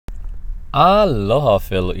Aloha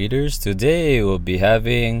fellow eaters, today we'll be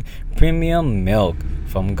having premium milk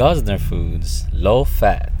from Gossner Foods, low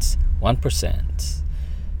fat, 1%.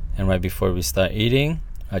 And right before we start eating,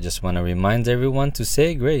 I just want to remind everyone to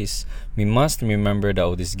say grace. We must remember that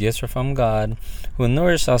all these gifts are from God, who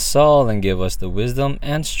nourish us all and give us the wisdom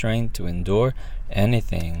and strength to endure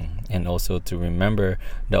anything. And also to remember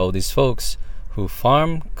that all these folks who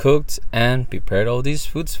farmed, cooked, and prepared all these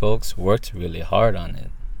foods folks worked really hard on it.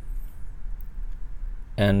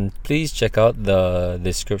 And please check out the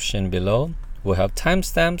description below. We'll have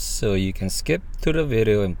timestamps so you can skip to the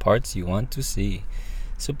video in parts you want to see.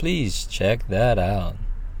 So please check that out.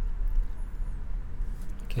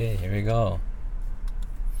 Okay, here we go.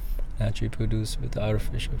 Naturally produced with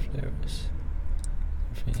artificial flavors.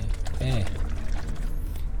 Okay.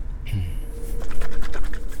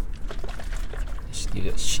 Just give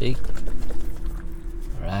it a shake.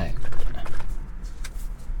 Alright.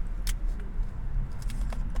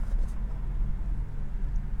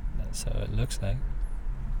 That's how it looks like.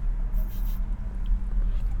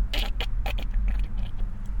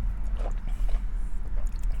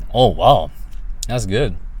 Oh wow, that's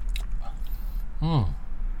good.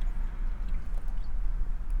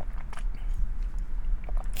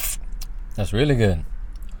 That's really good.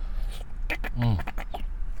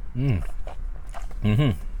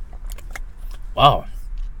 Wow,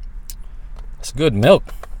 it's good milk.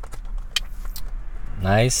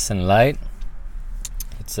 Nice and light.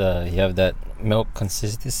 It's you have that milk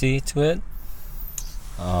consistency to it.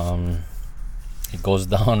 It goes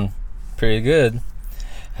down pretty good.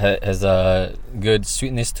 Has a good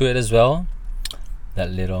sweetness to it as well.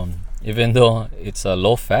 That little, even though it's a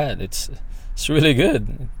low fat, it's really good.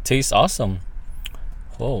 It tastes awesome.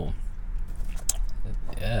 Whoa.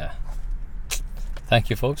 Yeah. Thank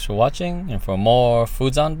you folks for watching, and for more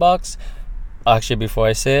Foodz Unbox, actually before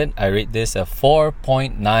I say it, I rate this a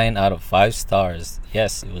 4.9 out of 5 stars.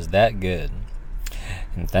 Yes, it was that good.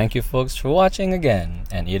 And thank you folks for watching again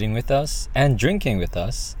and eating with us and drinking with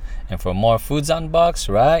us. And for more Foodz Unbox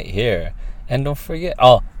right here. And don't forget,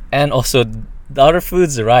 and also the other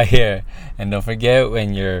foods right here. And don't forget,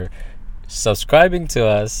 when you're subscribing to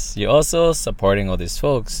us, you're also supporting all these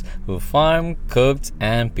folks who farm, cooked,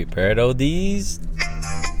 and prepared all these